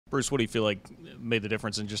Bruce, what do you feel like made the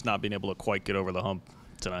difference in just not being able to quite get over the hump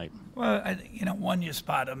tonight? Well, one, you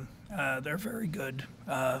spot them. They're very good.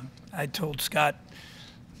 I told Scott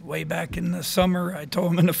way back in the summer, I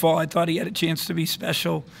told him in the fall, I thought he had a chance to be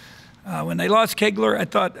special. When they lost Kegler, I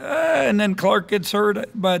thought, and then Clark gets hurt,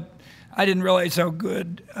 but I didn't realize how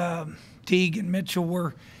good Teague and Mitchell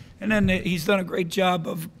were. And then he's done a great job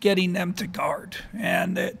of getting them to guard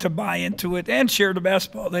and to buy into it and share the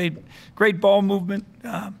basketball. They great ball movement.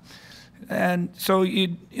 And so,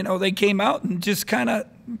 they came out and just kind of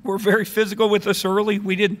were very physical with us early.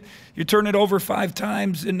 You turn it over 5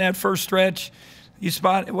 times in that first stretch. You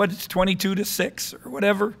spot, it's 22-6 or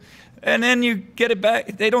whatever. And then you get it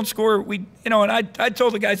back. They don't score. And I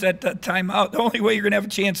told the guys at that timeout, the only way you're going to have a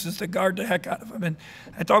chance is to guard the heck out of them. And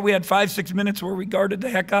I thought we had 5-6 minutes where we guarded the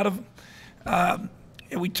heck out of them.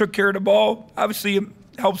 And we took care of the ball. Obviously, it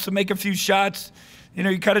helps to make a few shots.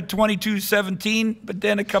 You cut it 22-17, but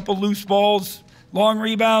then a couple loose balls, long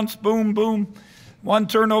rebounds, boom, boom. One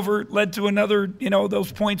turnover led to another,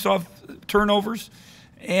 those points off turnovers.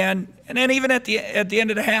 And then even at the end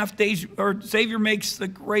of the half, Xavier makes the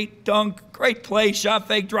great dunk, great play, shot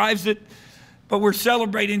fake, drives it. But we're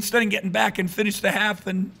celebrating instead of getting back and finish the half.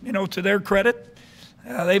 And, to their credit,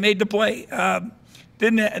 they made the play.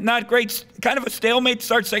 Not great, kind of a stalemate to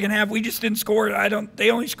start second half. We just didn't score.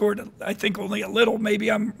 They only scored, I think, only a little.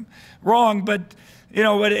 Maybe I'm wrong, but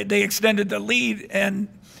they extended the lead. And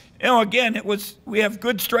again, we have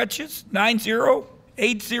good stretches, 9-0,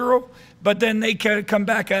 8-0, but then they come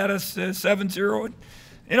back at us 7-0.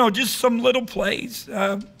 Just some little plays.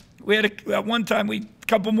 We had at one time a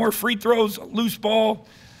couple more free throws, loose ball,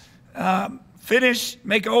 finish,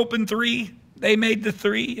 make an open 3. They made the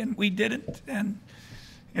 3, and we didn't. And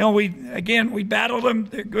we battled them.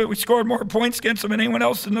 They're good. We scored more points against them than anyone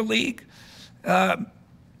else in the league.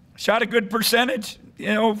 Shot a good percentage,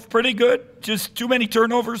 pretty good. Just too many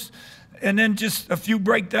turnovers, and then just a few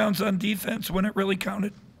breakdowns on defense when it really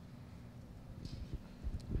counted.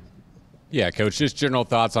 Yeah, Coach, just general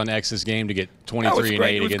thoughts on X's game to get 23 and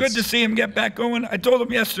 8 against. It was good to see him get back going. I told him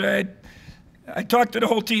yesterday, I talked to the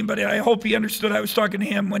whole team, but I hope he understood I was talking to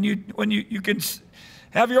him. When you can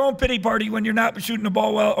have your own pity party when you're not shooting the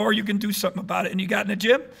ball well, or you can do something about it. And you got in the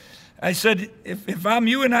gym. I said, if I'm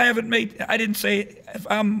you and I didn't say if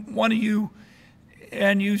I'm one of you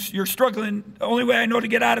and you're struggling, the only way I know to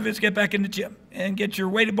get out of it is get back in the gym and get your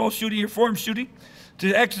weighted ball shooting, your form shooting.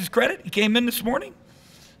 To X's credit, he came in this morning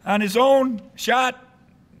on his own shot.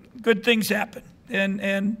 Good things happen.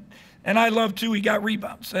 And I love, too, he got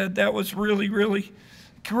rebounds. That was really, really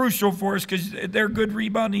crucial for us because they're a good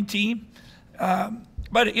rebounding team.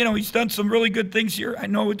 But, he's done some really good things here. I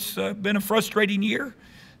know it's been a frustrating year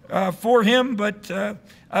for him, but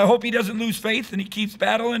I hope he doesn't lose faith and he keeps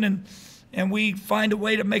battling and we find a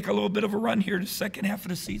way to make a little bit of a run here the second half of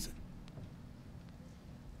the season.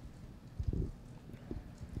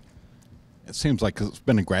 It seems like it's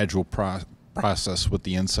been a gradual process with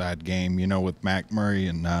the inside game, with McMurray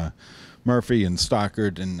and Murphy and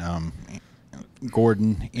Stockard and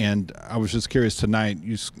Gordon. And I was just curious tonight,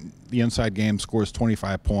 the inside game scores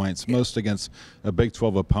 25 points, most against a Big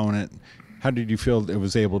 12 opponent. How did you feel it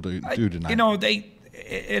was able to do tonight?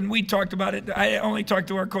 And we talked about it. I only talked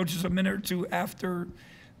to our coaches a minute or two after.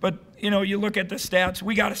 But, you look at the stats.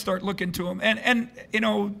 We got to start looking to them. And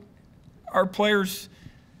our players –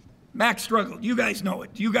 Max struggled. You guys know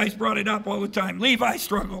it. You guys brought it up all the time. Levi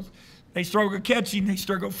struggled. They struggled catching. They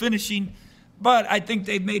struggled finishing. But I think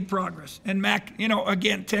they've made progress. And Mac,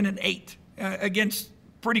 again, 10 and 8 against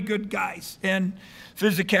pretty good guys and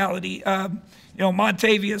physicality.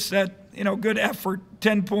 Montavious, that, good effort,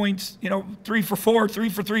 10 points, 3 for 4, 3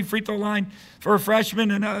 for 3 free throw line for a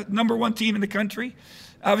freshman and a #1 team in the country.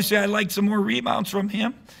 Obviously, I like some more rebounds from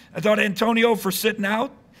him. I thought Antonio, for sitting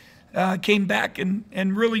out, came back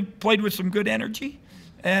and really played with some good energy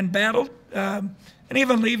and battled. And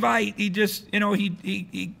even Levi, he just,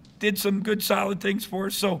 he did some good, solid things for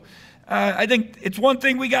us. So I think it's one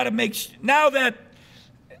thing we got to make now that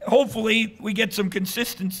hopefully we get some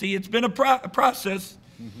consistency. It's been a process.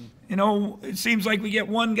 Mm-hmm. It seems like we get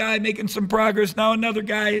one guy making some progress. Now another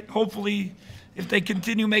guy, hopefully, if they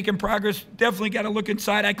continue making progress, definitely got to look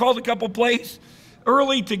inside. I called a couple plays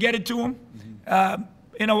early to get it to him. Mm-hmm.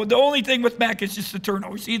 The only thing with Mac is just the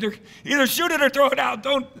turnovers. Either shoot it or throw it out.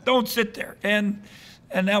 Don't sit there. And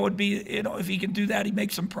that would be, if he can do that, he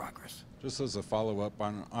makes some progress. Just as a follow-up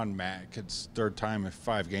on Mac, it's third time in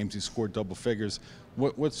 5 games he scored double figures.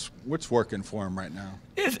 What's working for him right now?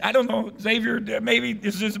 I don't know, Xavier. Maybe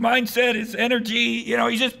it's his mindset, his energy.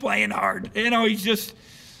 He's just playing hard. He's just,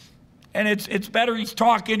 and it's better. He's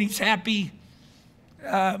talking. He's happy.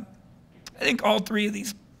 I think all three of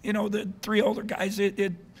these, the three older guys,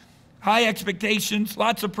 it high expectations,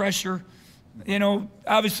 lots of pressure.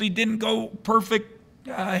 Obviously didn't go perfect,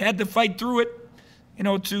 had to fight through it,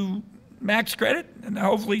 to Mac's credit, and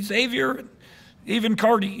hopefully Xavier, even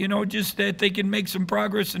Cardi, just that they can make some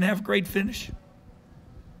progress and have a great finish.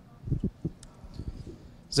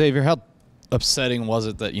 Xavier, how upsetting was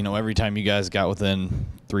it that, every time you guys got within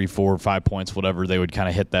 3, 4, 5 points, whatever, they would kind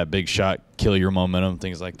of hit that big shot, kill your momentum,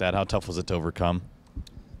 things like that? How tough was it to overcome?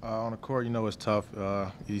 On the court, it's tough.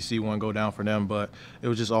 You see one go down for them, but it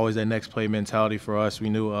was just always that next play mentality for us. We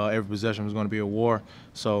knew every possession was going to be a war.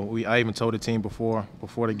 So I even told the team before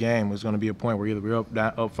the game it was going to be a point where either we're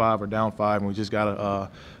up 5 or down 5, and we just got to,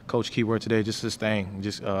 coach keyword today, just sustain,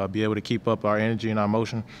 just be able to keep up our energy and our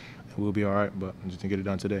motion, and we'll be all right, but just to get it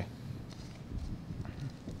done today.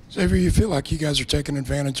 Xavier, you feel like you guys are taking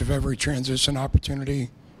advantage of every transition opportunity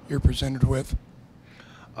you're presented with?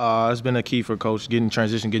 It's been a key for Coach, getting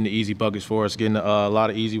the easy buckets for us, getting a lot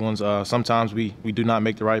of easy ones. Sometimes we do not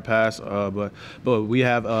make the right pass, but we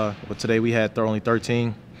have. But today we had only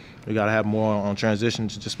 13. We got to have more on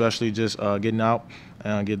transitions, especially just getting out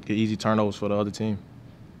and get easy turnovers for the other team.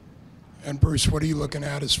 And Bruce, what are you looking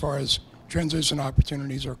at as far as transition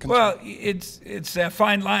opportunities are concerned? Well, it's a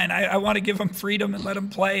fine line. I want to give them freedom and let them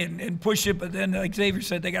play and push it, but then, like Xavier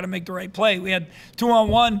said, they got to make the right play. We had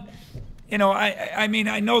 2-on-1. I mean,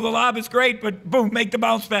 I know the lob is great, but boom, make the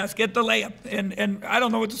bounce pass, get the layup. And I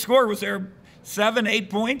don't know what the score was there, 7, 8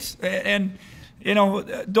 points. And,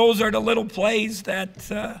 those are the little plays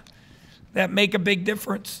that make a big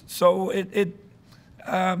difference. So they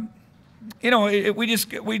have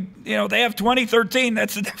 20-13.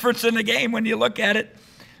 That's the difference in the game when you look at it.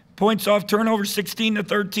 Points off turnover,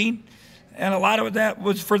 16-13. And a lot of that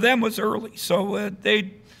was for them was early. So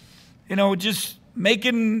they, just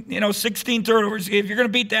making 16 turnovers. If you're going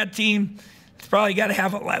to beat that team, it's probably got to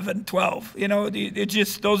have 11, 12. It's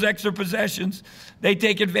just those extra possessions. They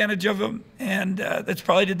take advantage of them, and that's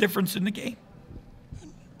probably the difference in the game.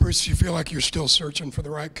 Bruce, you feel like you're still searching for the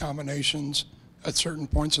right combinations at certain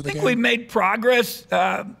points of the game? I think we've made progress,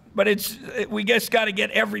 but we just got to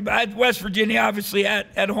get everybody. West Virginia, obviously,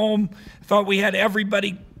 at home, thought we had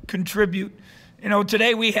everybody contribute.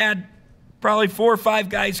 Today we had probably 4 or 5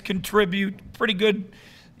 guys contribute. Pretty good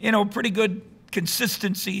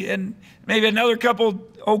consistency, and maybe another couple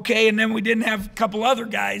okay, and then we didn't have a couple other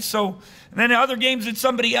guys. So, and then the other games it's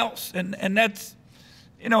somebody else, and that's,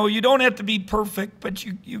 you don't have to be perfect, but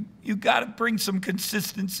you got to bring some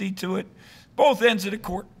consistency to it, both ends of the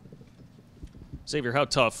court. Xavier, how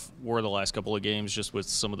tough were the last couple of games just with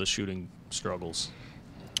some of the shooting struggles?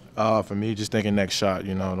 For me, just thinking next shot.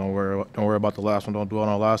 Don't worry about the last one. Don't dwell on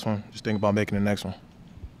the last one. Just think about making the next one.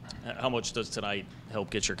 How much does tonight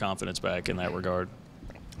help get your confidence back in that regard?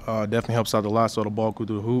 Definitely helps out a lot. So the ball go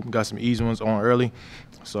through the hoop. Got some easy ones on early,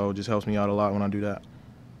 so it just helps me out a lot when I do that.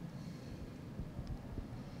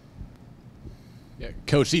 Yeah,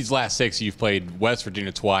 Coach, these last 6 you've played West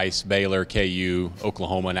Virginia twice, Baylor, KU,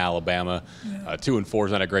 Oklahoma, and Alabama. Yeah. 2 and 4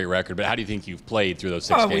 is not a great record, but how do you think you've played through those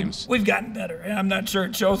 6 games? We've gotten better, and I'm not sure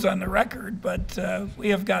it shows on the record, but we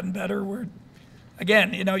have gotten better.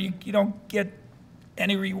 Again, you don't get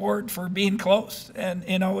any reward for being close, and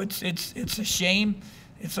it's a shame.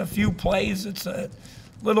 It's a few plays. It's a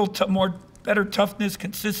little better toughness,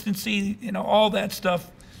 consistency, all that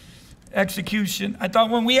stuff. Execution. I thought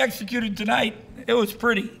when we executed tonight, it was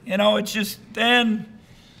pretty. It's just then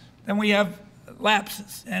we have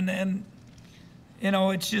lapses, and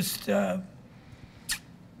it's just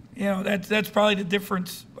that's probably the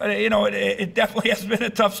difference. But it definitely has been a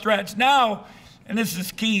tough stretch now. And this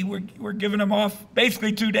is key. We're giving them off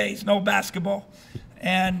basically 2 days, no basketball,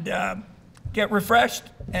 and get refreshed.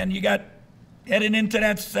 And you got heading into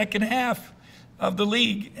that second half of the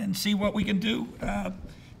league and see what we can do.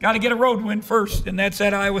 Got to get a road win first, and that's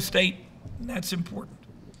at Iowa State. And that's important.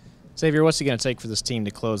 Xavier, what's it going to take for this team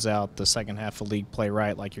to close out the second half of league play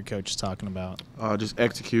right, like your coach is talking about? Just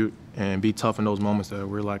execute and be tough in those moments. That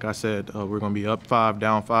we're, like I said, we're going to be up 5,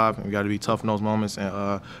 down 5, and we got to be tough in those moments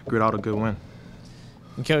and grit out a good win.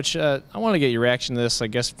 And Coach, I want to get your reaction to this. I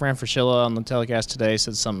guess Fran Fraschilla on the telecast today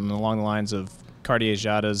said something along the lines of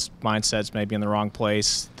Cartier-Jada's mindset's maybe in the wrong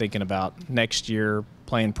place, thinking about next year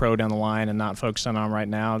playing pro down the line and not focusing on right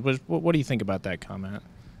now. What do you think about that comment?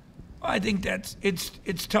 I think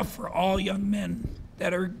it's tough for all young men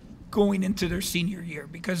that are going into their senior year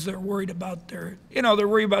because they're worried about they're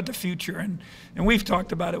worried about the future, and we've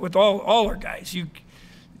talked about it with all our guys. You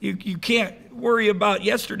can't worry about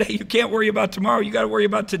yesterday. You can't worry about tomorrow. You got to worry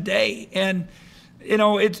about today. And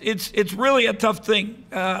it's really a tough thing.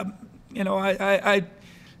 It's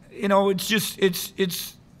just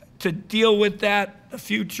it's to deal with that, the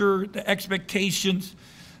future, the expectations.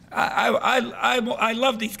 I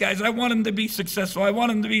love these guys. I want them to be successful. I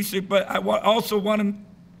want them to be, but I also want them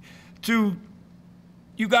to.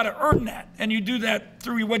 You got to earn that, and you do that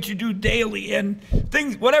through what you do daily. And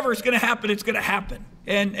things, whatever is going to happen, it's going to happen.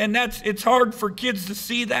 And it's hard for kids to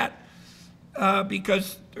see that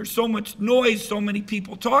because there's so much noise, so many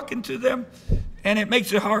people talking to them, and it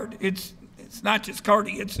makes it hard. It's not just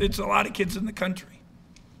Cardi. It's a lot of kids in the country.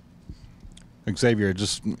 Xavier,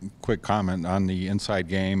 just a quick comment on the inside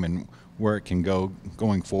game and where it can go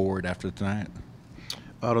going forward after tonight.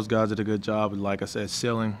 All those guys did a good job, like I said,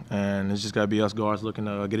 sealing, and it's just got to be us guards looking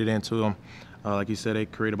to get it into them. Like you said, they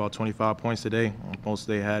created about 25 points today, most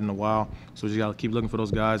they had in a while. So we just got to keep looking for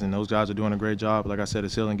those guys, and those guys are doing a great job. Like I said,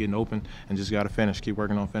 it's sealing, getting open, and just got to finish, keep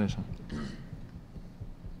working on finishing.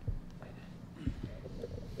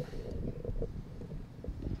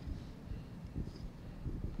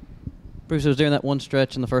 Bruce, it was during that one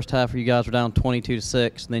stretch in the first half where you guys were down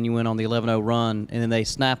 22-6, and then you went on the 11-0 run, and then they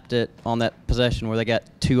snapped it on that possession where they got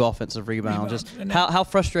 2 offensive rebounds. Just how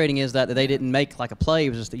frustrating is that they didn't make like a play?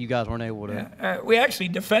 It was just that you guys weren't able to. Yeah. We actually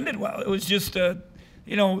defended well. It was just, those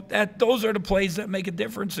are the plays that make a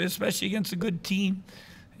difference, especially against a good team.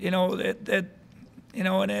 And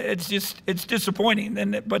it's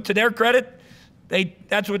disappointing. But to their credit,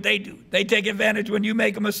 that's what they do. They take advantage when you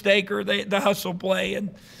make a mistake or the hustle play.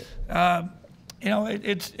 And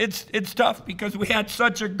it's tough because we had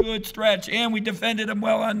such a good stretch and we defended them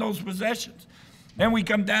well on those possessions. Then we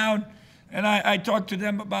come down, and I talked to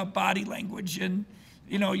them about body language, and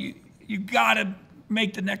you got to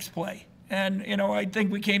make the next play. And I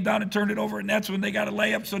think we came down and turned it over, and that's when they got a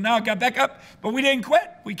layup. So now it got back up, but we didn't quit.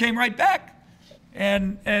 We came right back,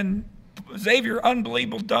 and Xavier,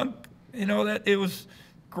 unbelievable dunk. That it was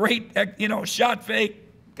great. Shot fake,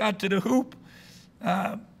 got to the hoop.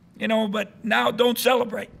 But now don't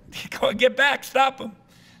celebrate. Get back, stop them.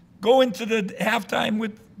 Go into the halftime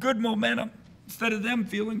with good momentum instead of them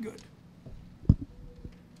feeling good.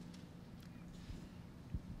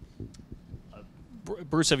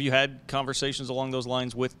 Bruce, have you had conversations along those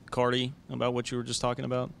lines with Cardi about what you were just talking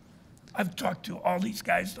about? I've talked to all these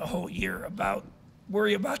guys the whole year about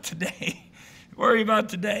worry about today, worry about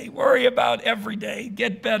today, worry about every day,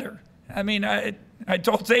 get better. I mean, I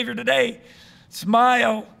told Xavier today,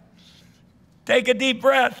 smile, take a deep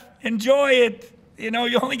breath, enjoy it.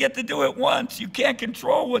 You only get to do it once. You can't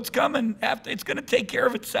control what's coming after. It's going to take care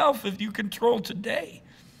of itself if you control today.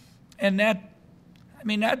 And that's,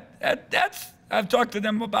 I've talked to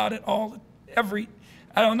them about it I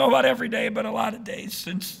don't know about every day, but a lot of days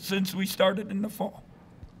since we started in the fall.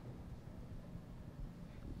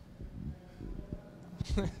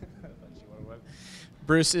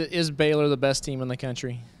 Bruce, is Baylor the best team in the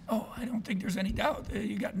country? Oh, I don't think there's any doubt.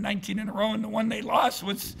 You got 19 in a row, and the one they lost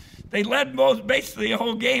was they led basically a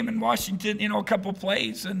whole game in Washington. A couple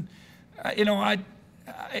plays, and I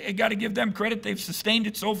got to give them credit. They've sustained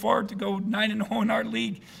it so far to go 9-0 in our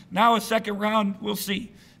league. Now a second round, we'll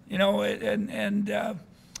see. And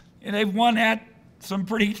they've won at some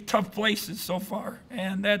pretty tough places so far,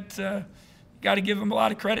 and that got to give them a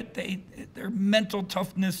lot of credit. Their mental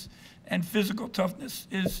toughness and physical toughness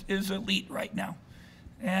is elite right now.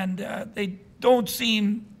 And they don't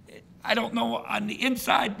seem, I don't know on the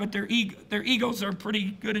inside, but their egos are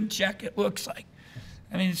pretty good in check, it looks like.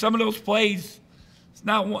 Some of those plays, it's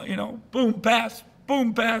not one, boom, pass,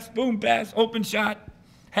 boom, pass, boom, pass, open shot,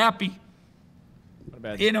 happy.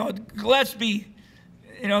 Gillespie,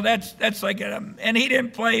 that's like, and he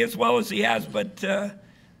didn't play as well as he has, but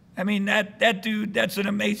that dude, that's an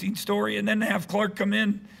amazing story. And then to have Clark come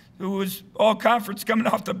in, who was all conference coming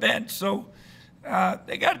off the bench. So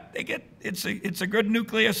it's a good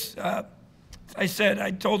nucleus. I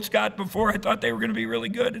told Scott before I thought they were going to be really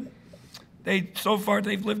good, and so far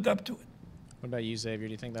they've lived up to it. What about you, Xavier?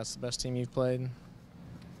 Do you think that's the best team you've played?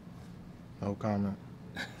 No comment.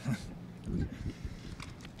 Anything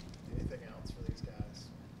else for these guys?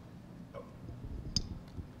 Oh.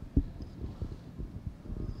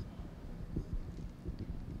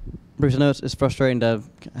 Bruce, I know it's frustrating to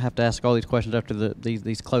have to ask all these questions after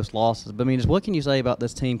these close losses, but just what can you say about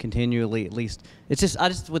this team continually? At least I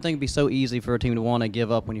just would think it'd be so easy for a team to want to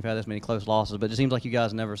give up when you've had this many close losses. But it seems like you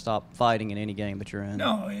guys never stop fighting in any game that you're in.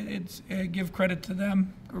 No, give credit to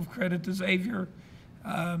them, give credit to Xavier,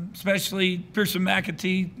 especially Pearson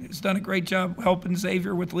McAtee has done a great job helping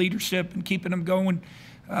Xavier with leadership and keeping them going.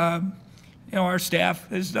 Our staff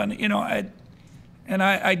has done.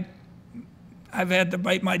 I've had to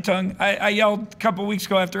bite my tongue. I yelled a couple weeks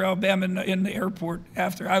ago after Alabama in the airport.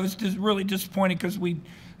 After I was just really disappointed because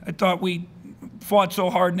I thought we fought so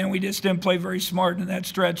hard and then we just didn't play very smart in that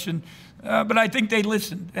stretch. And but I think they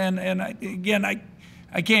listened. And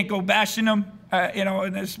I can't go bashing them,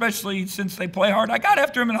 and especially since they play hard. I got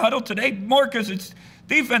after them in the huddle today more because it's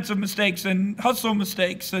defensive mistakes and hustle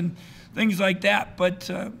mistakes and things like that. But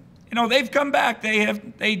they've come back.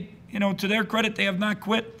 They to their credit, they have not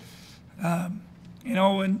quit.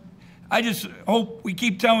 And I just hope we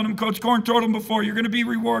keep telling them. Coach Korn told them before, you're going to be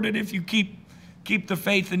rewarded if you keep the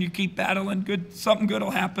faith and you keep battling. Something good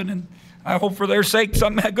will happen, and I hope for their sake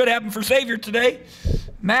something good happened for Xavier today,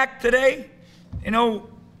 Mac today, a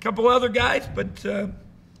couple other guys. But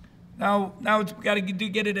now it's got to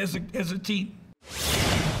get it as a team.